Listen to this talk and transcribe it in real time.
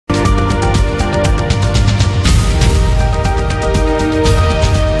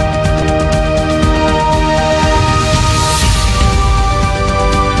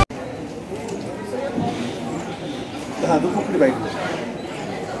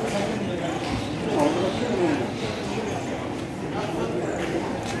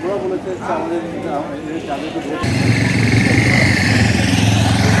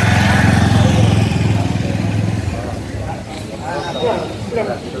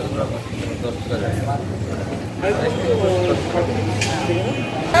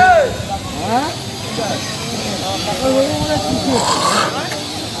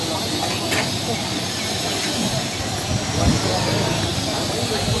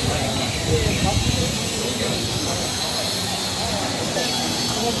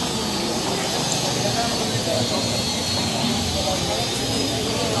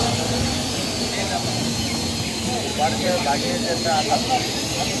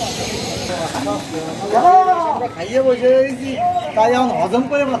খাইয়ে বসে রয়েছি, তাই এখন হজম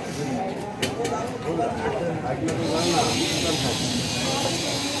করে পাচ্ছি না।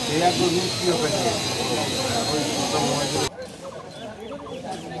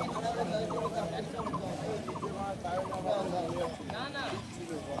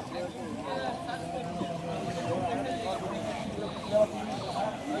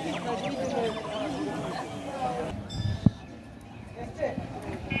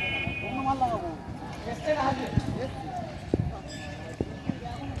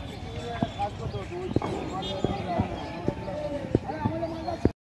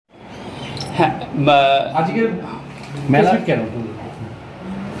 হ্যাঁ, আজকের মেলা কেন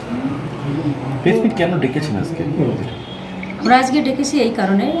প্রেসমিট কেন ডেকেছেন আজকে? আমরা আজকে ডেকেছি এই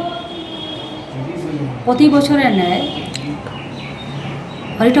কারণে, প্রতি বছরের ন্যায়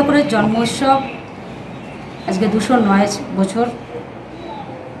হরি ঠাকুরের জন্ম উৎসব আজকে 209 বছর।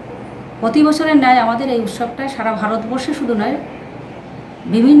 প্রতি বছরের ন্যায় আমাদের এই উৎসবটা সারা ভারতবর্ষে শুধু নয়,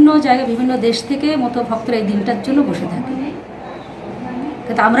 বিভিন্ন জায়গায় বিভিন্ন দেশ থেকে মতো ভক্তরা এই দিনটার জন্য বসে থাকে।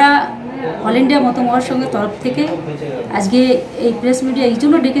 কিন্তু আমরা অল ইন্ডিয়া মতো মহাসংঘের তরফ থেকে আজকে এই প্রেস মিডিয়া এই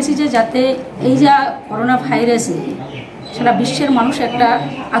জন্য ডেকেছি যে যাতে এই যা করোনা ভাইরাসে সারা বিশ্বের মানুষ একটা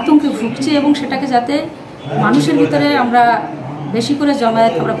আতঙ্কে ভুগছে এবং সেটাকে যাতে মানুষের ভিতরে আমরা বেশি করে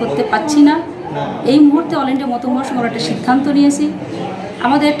জমায়েত আমরা করতে পারছি না, এই মুহূর্তে অল ইন্ডিয়া মতো মহাসংঘ আমরা একটা সিদ্ধান্ত নিয়েছি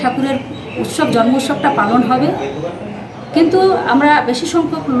আমাদের ঠাকুরের উৎসব জন্ম উৎসবটা পালন হবে, কিন্তু আমরা বেশি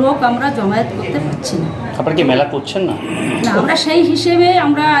সংখ্যক লোক আমরা জমায়েত করতে পারছি না। আপনারা কি মেলা করছেন না? না, আমরা সেই হিসেবে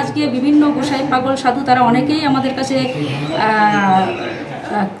আমরা আজকে বিভিন্ন গোসাই পাগল সাধু তারা অনেকেই আমাদের কাছে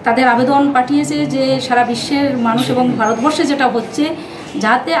তাদের আবেদন পাঠিয়েছে যে সারা বিশ্বের মানুষ এবং ভারতবর্ষে যেটা হচ্ছে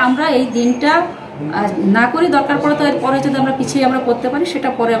যাতে আমরা এই দিনটা না করি, দরকার পড়ে তো এরপরে যদি আমরা পিছিয়ে আমরা করতে পারি সেটা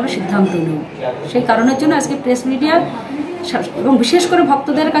পরে আমরা সিদ্ধান্ত নেব। সেই কারণের জন্য আজকে প্রেস মিডিয়া এবং বিশেষ করে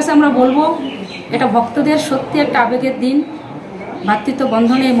ভক্তদের কাছে আমরা বলবো, এটা ভক্তদের সত্যি একটা আবেগের দিন, ভাতৃত্ব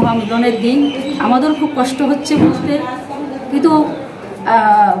বন্ধনে মহামিলনের দিন। আমাদের খুব কষ্ট হচ্ছে বুঝতে, কিন্তু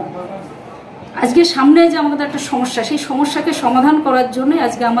আজকে সামনে যে আমাদের একটা সমস্যা, সেই সমস্যাকে সমাধান করার জন্য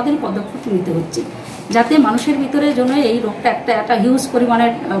আজকে আমাদের পদক্ষেপ নিতে হচ্ছে, যাতে মানুষের ভিতরে জন্য এই রোগটা একটা হিউজ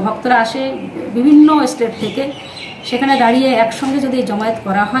পরিমাণের ভক্তরা আসে বিভিন্ন স্টেট থেকে, সেখানে দাঁড়িয়ে একসঙ্গে যদি জমায়েত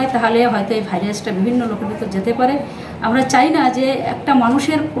করা হয় তাহলে হয়তো এই ভাইরাসটা বিভিন্ন লোকের ভিতর যেতে পারে। আমরা চাই না যে একটা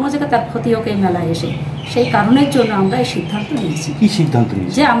মানুষের কোনো জায়গায় তার ক্ষতি হোক এই মেলায় এসে, সেই কারণের জন্য আমরা এই সিদ্ধান্ত নিয়েছি। কি সিদ্ধান্ত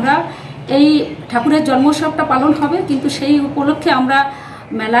নিয়েছি? যে আমরা এই ঠাকুরের জন্মোৎসবটা পালন হবে, কিন্তু সেই উপলক্ষে আমরা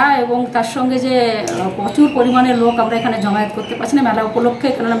মেলা এবং তার সঙ্গে যে প্রচুর পরিমাণের লোক আমরা এখানে জমায়েত করতে পারছি না মেলা উপলক্ষে,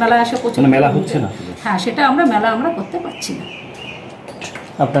 কেননা মেলা আসে প্রচুর মেলা হচ্ছে না। হ্যাঁ, সেটা আমরা মেলা আমরা করতে পারছি না।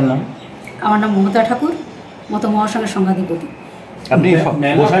 আপনার নাম? আমার নাম মমতা ঠাকুর, মতো মহাসংঘের সংঘাধিপতি। আপনি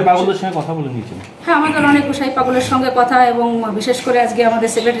গোসাই পাগলের সঙ্গে কথা বলে নিয়েছেন? হ্যাঁ, আমাদের অনেক গোসাই পাগলের সঙ্গে কথা, এবং বিশেষ করে আজকে আমাদের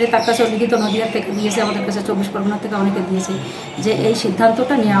সেক্রেটারি তার কাছেও লিখিত নদীয়ার থেকে দিয়েছে, আমাদের কাছে 24 পরগনা থেকে অনেকে দিয়েছে যে এই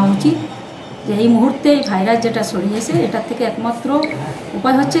সিদ্ধান্তটা নেওয়া উচিত, যে এই মুহূর্তে এই ভাইরাস যেটা ছড়িয়েছে এটার থেকে একমাত্র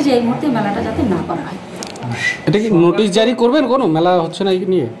উপায় হচ্ছে যে এই মুহূর্তে মেলাটা যাতে না করা হয়। এটা কি নোটিশ জারি করবেন কোনো মেলা হচ্ছে না এই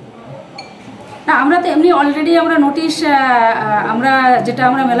নিয়ে? না, আমরা তো এমনি অলরেডি আমরা নোটিশ আমরা যেটা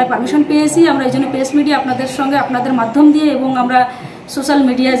আমরা মেলায় পারমিশন পেয়েছি, আমরা এই জন্য প্রেস মিডিয়া আপনাদের সঙ্গে আপনাদের মাধ্যম দিয়ে এবং আমরা সোশ্যাল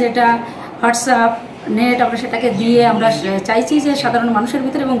মিডিয়া যেটা হোয়াটসঅ্যাপ নেট আমরা সেটাকে দিয়ে আমরা চাইছি যে সাধারণ মানুষের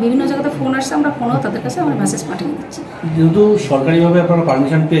ভিতরে, এবং বিভিন্ন জায়গাতে ফোন আসছে আমরা ফোনও তাদের কাছে আমরা মেসেজ পাঠিয়ে দিচ্ছি। যেহেতু সরকারিভাবে আপনারা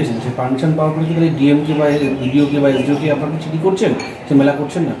পারমিশন পেয়েছেন, সেই পারমিশন পাওয়ার পরে কি ডিএমকে বা বিডিওকে বা এসডিওকে আপনারা চিঠি করছেন যে মেলা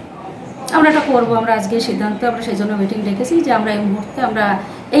করছেন না? আমরা এটা করবো, আমরা আজকে সিদ্ধান্ত আমরা সেই জন্য মিটিং ডেকেছি যে আমরা এই মুহূর্তে আমরা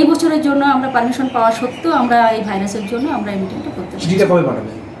এই বছরের জন্য আমরা পারমিশন পাওয়া সত্ত্বেও আমরা এই ভাইরাসের জন্য আমরা এই মিটিংটা করতে পারি। চিঠিটা কবে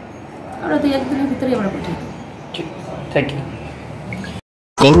পাঠাবেন? আমরা 2-1 দিনের ভিতরেই আমরা পাঠাই। Thank you.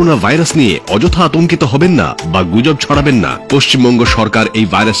 করোনা ভাইরাস নিয়ে অযথা আতঙ্কিত হবেন না বা গুজব ছড়াবেন না। পশ্চিমবঙ্গ সরকার এই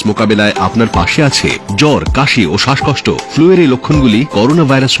ভাইরাস মোকাবেলায় আপনার পাশে আছে। জ্বর, কাশি ও শ্বাসকষ্ট, ফ্লুয়ের এই লক্ষণগুলি করোনা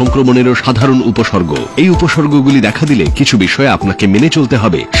ভাইরাস সংক্রমণেরও সাধারণ উপসর্গ। এই উপসর্গগুলি দেখা দিলে কিছু বিষয়ে আপনাকে মেনে চলতে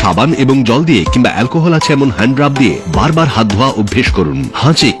হবে। সাবান এবং জল দিয়ে কিংবা অ্যালকোহল আছে এমন হ্যান্ড রাব দিয়ে বারবার হাত ধোয়া অভ্যেস করুন।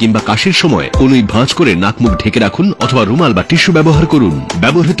 হাঁচে কিংবা কাশির সময় কোনোই ভাঁজ করে নাক মুখ ঢেকে রাখুন অথবা রুমাল বা টিস্যু ব্যবহার করুন।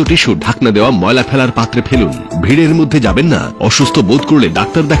 ব্যবহৃত টিস্যু ঢাকনা দেওয়া ময়লা ফেলার পাত্রে ফেলুন। ভিড়ের মধ্যে যাবেন না। অসুস্থ বোধ করলে ডাক্তার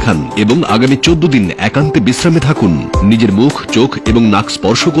দেখান এবং আগামী 14 দিন একান্তে বিশ্রামে থাকুন। নিজের মুখ, চোখ এবং নাক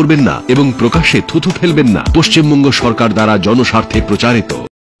স্পর্শ করবেন না এবং প্রকাশ্যে থুথু ফেলবেন না। পশ্চিমবঙ্গ সরকার দ্বারা জনস্বার্থে প্রচারিত।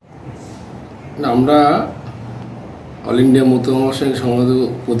 আমরা অল ইন্ডিয়া মতুয়া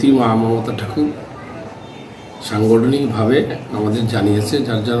সভাপতি মা মমতা ঠাকুর সাংগঠনিকভাবে আমাদের জানিয়েছে,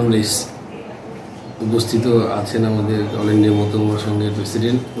 যার জন্য উপস্থিত আছেন আমাদের all India Matua মহাসংঘের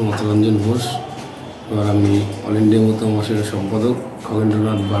president মমতারঞ্জন Ghosh, এবার আমি অল ইন্ডিয়া মতুয়া মহাসংঘের সম্পাদক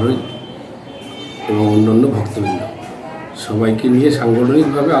খগেন্দ্রনাথ বারুই এবং অন্যান্য ভক্তবৃন্দ সবাইকে নিয়ে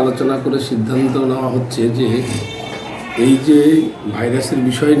সাংগঠনিকভাবে আলোচনা করে সিদ্ধান্ত নেওয়া হচ্ছে যে এই যে ভাইরাসের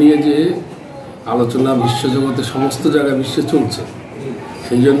বিষয় নিয়ে যে আলোচনা বিশ্বজগতে সমস্ত জায়গায় বিশ্বে চলছে,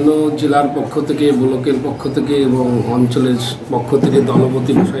 সেই জন্য জেলার পক্ষ থেকে, ব্লকের পক্ষ থেকে এবং অঞ্চলের পক্ষ থেকে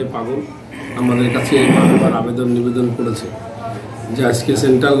দলপতি বিষয় পাগল আমাদের কাছে বারবার আবেদন নিবেদন করেছে যে আজকে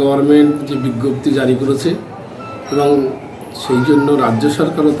সেন্ট্রাল গভর্নমেন্ট যে বিজ্ঞপ্তি জারি করেছে এবং সেই জন্য রাজ্য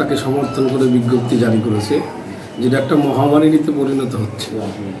সরকারও তাকে সমর্থন করে বিজ্ঞপ্তি জারি করেছে, যেটা একটা মহামারীতে পরিণত হচ্ছে।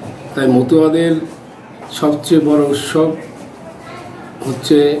 তাই মতুয়াদের সবচেয়ে বড় উৎসব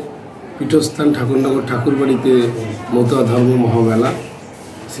হচ্ছে পীঠস্থান ঠাকুরনগর ঠাকুরবাড়িতে মতুয়া ধর্ম মহামেলা।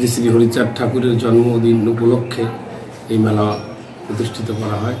 শ্রী শ্রী হরিচাঁদ ঠাকুরের জন্মদিন উপলক্ষে এই মেলা প্রতিষ্ঠিত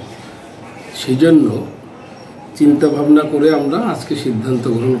করা হয়। সেই জন্য চিন্তা ভাবনা করে আমরা আজকে সিদ্ধান্ত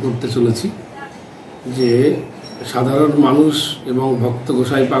গ্রহণ করতে চলেছি যে সাধারণ মানুষ এবং ভক্ত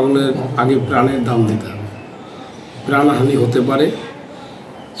গোসাই পাগলের আগে প্রাণের দাম দিতে হবে, প্রাণহানি হতে পারে।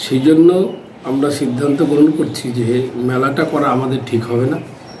 সেই জন্য আমরা সিদ্ধান্ত গ্রহণ করছি যে মেলাটা করা আমাদের ঠিক হবে না।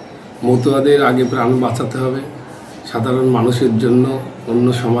 মতুয়াদের আগে প্রাণ বাঁচাতে হবে, সাধারণ মানুষের জন্য, অন্য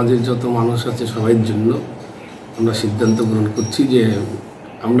সমাজের যত মানুষ আছে সবার জন্য আমরা সিদ্ধান্ত গ্রহণ করছি যে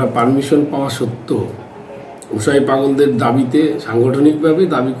আমরা পারমিশন পাওয়া সত্ত্বেও গোসাই পাগলদের দাবিতে সাংগঠনিকভাবে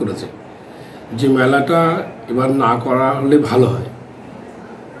দাবি করেছে যে মেলাটা এবার না করা হলে ভালো হয়,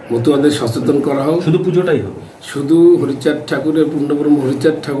 মতুয়াদের সচেতন করা হোক। শুধু পুজোটাই হবে, শুধু হরিচাঁদ ঠাকুরের, পূর্ণব্রহ্ম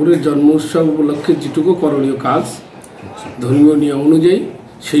হরিচাঁদ ঠাকুরের জন্ম উৎসব উপলক্ষে যেটুকু করণীয় কাজ ধর্মীয় নিয়ম অনুযায়ী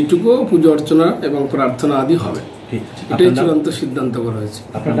সেইটুকু পুজো অর্চনা এবং প্রার্থনা আদি হবে, এটাই চূড়ান্ত সিদ্ধান্ত করা হয়েছে।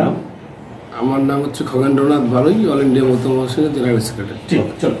 আপনার নাম? আমার নাম হচ্ছে Khagendranath Barui, all India Matua মহাসংঘের general secretary. ঠিক,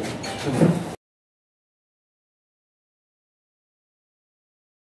 চলো।